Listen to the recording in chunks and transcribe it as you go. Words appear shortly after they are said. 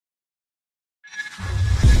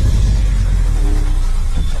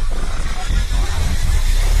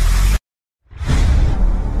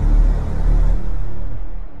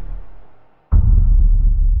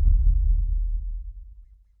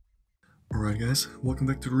guys, welcome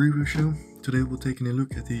back to the review show. Today we're taking a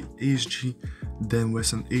look at the ASG Dan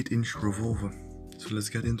Wesson 8-inch revolver. So let's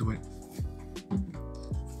get into it.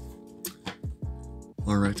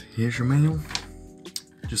 Alright, here's your manual.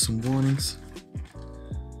 Just some warnings,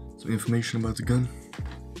 some information about the gun,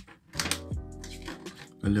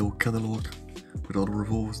 a little catalog with all the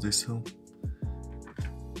revolvers they sell.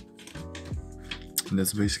 And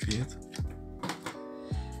that's basically it.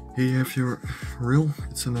 Here you have your reel.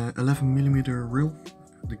 It's an 11mm reel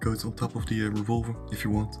that goes on top of the revolver if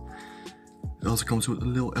you want. It also comes with a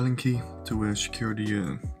little Allen key to secure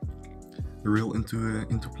the reel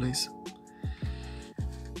into place.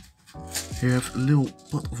 Here you have a little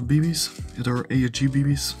pot of BBs. It are ASG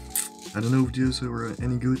BBs. I don't know if those are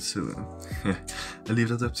any good, so I leave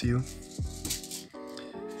that up to you.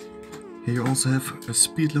 Here you also have a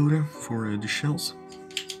speed loader for the shells.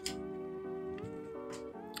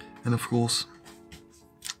 And of course,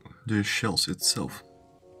 the shells itself.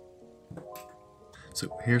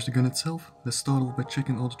 So here's the gun itself. Let's start off by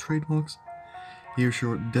checking all the trademarks. Here's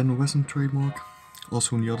your Dan Wesson trademark,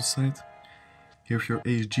 also on the other side. Here's your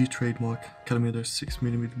ASG trademark, caliber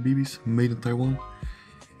 6mm BBs, made in Taiwan.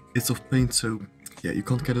 It's of paint, so yeah, you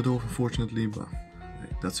can't get it off unfortunately, but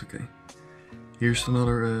hey, that's okay. Here's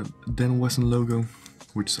another Dan Wesson logo,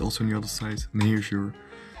 which is also on the other side. And here's your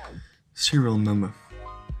serial number.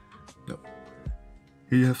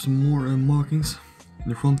 Here you have some more markings. In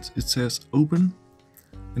the front it says open,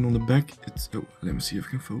 and on the back it's, oh, let me see if I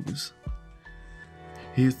can focus.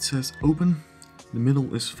 Here it says open, the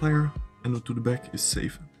middle is fire, and to the back is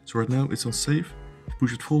safe. So right now it's on safe. If you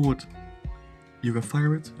push it forward, you can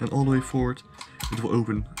fire it, and all the way forward it will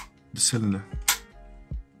open the cylinder.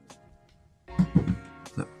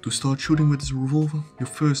 Now, to start shooting with this revolver, you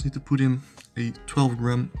first need to put in a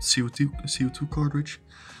 12-gram CO2 cartridge.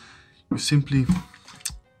 You simply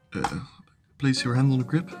place your hand on the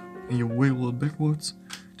grip and you wiggle it backwards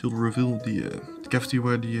till reveal the cavity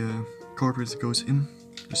where the cartridge goes in.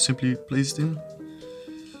 Just simply place it in,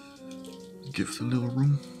 give it a little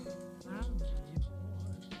room,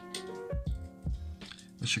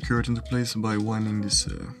 and secure it into place by winding this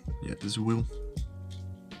this wheel.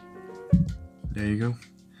 There you go.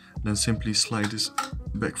 Then simply slide this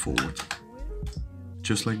back forward,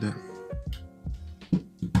 just like that.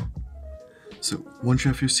 So once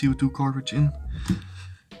you have your CO2 cartridge in,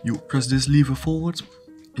 you press this lever forward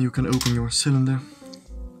and you can open your cylinder,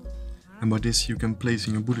 and by this you can place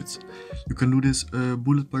in your bullets. You can do this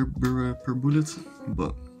bullet per bullet,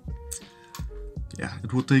 but yeah,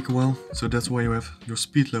 it will take a while, so that's why you have your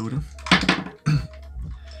speed loader.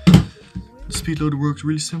 The speed loader works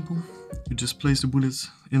really simple. You just place the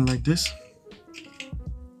bullets in like this,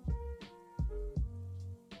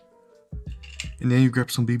 and then you grab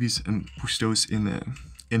some BBs and push those in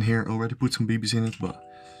here. Already put some BBs in it, but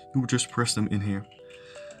you will just press them in here.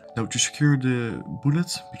 Now to secure the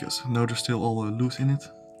bullets, because now they're still all loose in it,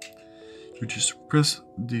 you just press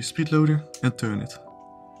the speed loader and turn it,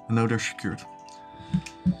 and now they're secured.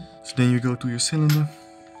 So then you go to your cylinder,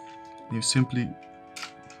 and you simply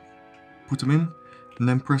put them in, and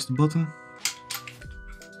then press the button,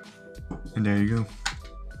 and there you go.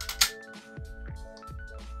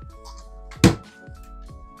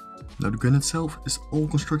 Now the gun itself is all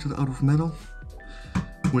constructed out of metal,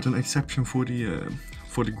 with an exception for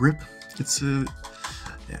the grip. It's yeah,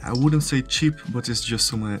 I wouldn't say cheap, but it's just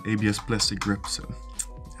some ABS plastic grip. So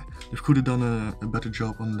yeah, they could have done a better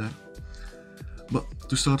job on that. But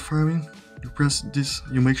to start firing, you press this.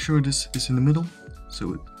 You make sure this is in the middle,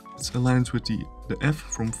 so it's aligned with the F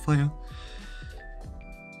from fire,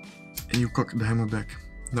 and you cock the hammer back.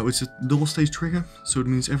 Now it's a double stage trigger, so it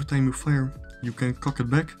means every time you fire, you can cock it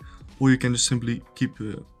back. Or you can just simply keep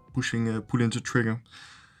pulling the trigger,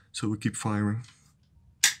 so we keep firing.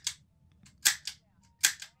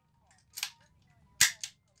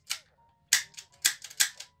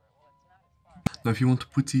 Now if you want to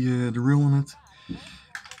put the reel on it,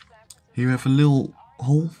 here you have a little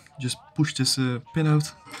hole. Just push this pin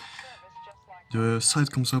out, the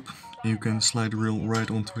side comes up, and you can slide the reel right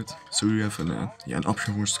onto it. So you have an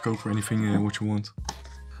option for scope or anything what you want.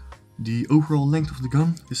 The overall length of the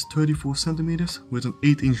gun is 34 centimeters with an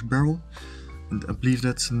 8-inch barrel, and I believe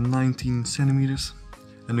that's 19 centimeters.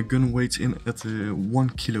 And the gun weighs in at 1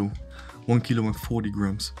 kilo and 40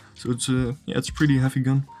 grams. So it's yeah, it's a pretty heavy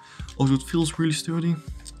gun. Also, it feels really sturdy,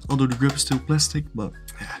 although the grip is still plastic, but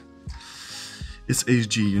yeah, it's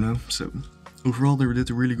ASG, you know. So overall, they did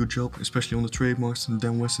a really good job, especially on the trademarks and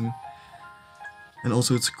Dan Wesson. And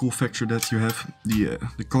also, it's a cool factor that you have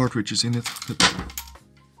the cartridges in it.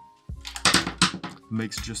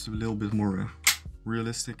 Makes it just a little bit more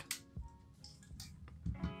realistic.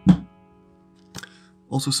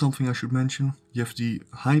 Also something I should mention, you have the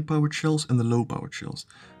high powered shells and the low powered shells.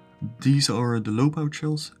 These are the low powered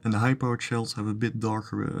shells, and the high powered shells have a bit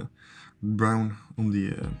darker brown on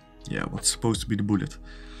the, what's supposed to be the bullet.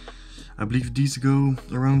 I believe these go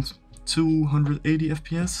around 280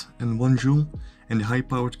 FPS and 1 joule, and the high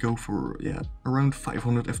powered go for around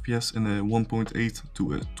 500 FPS and 1.8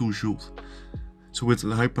 to 2 joules. So with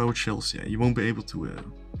the high powered shells, you won't be able to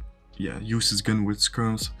use this gun with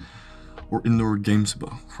skrams or indoor games,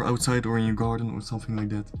 but for outside or in your garden or something like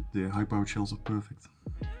that, the high powered shells are perfect.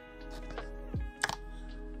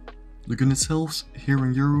 The gun itself, here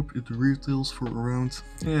in Europe, it retails for around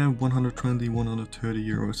 120-130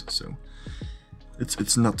 euros, so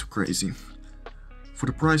it's not too crazy. For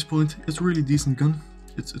the price point, it's a really decent gun.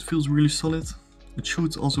 It feels really solid. It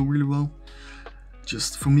shoots also really well.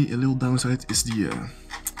 Just for me, a little downside is the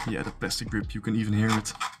plastic grip. You can even hear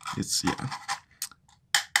it. It's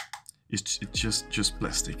just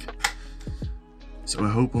plastic. So I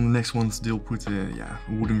hope on the next ones they'll put a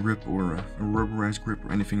wooden grip or a rubberized grip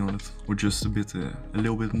or anything on it, or just a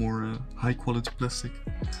little bit more high quality plastic.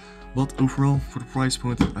 But overall, for the price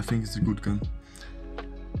point, I think it's a good gun.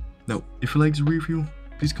 Now, if you like this review,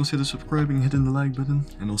 please consider subscribing and hitting the like button,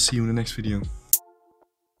 and I'll see you in the next video.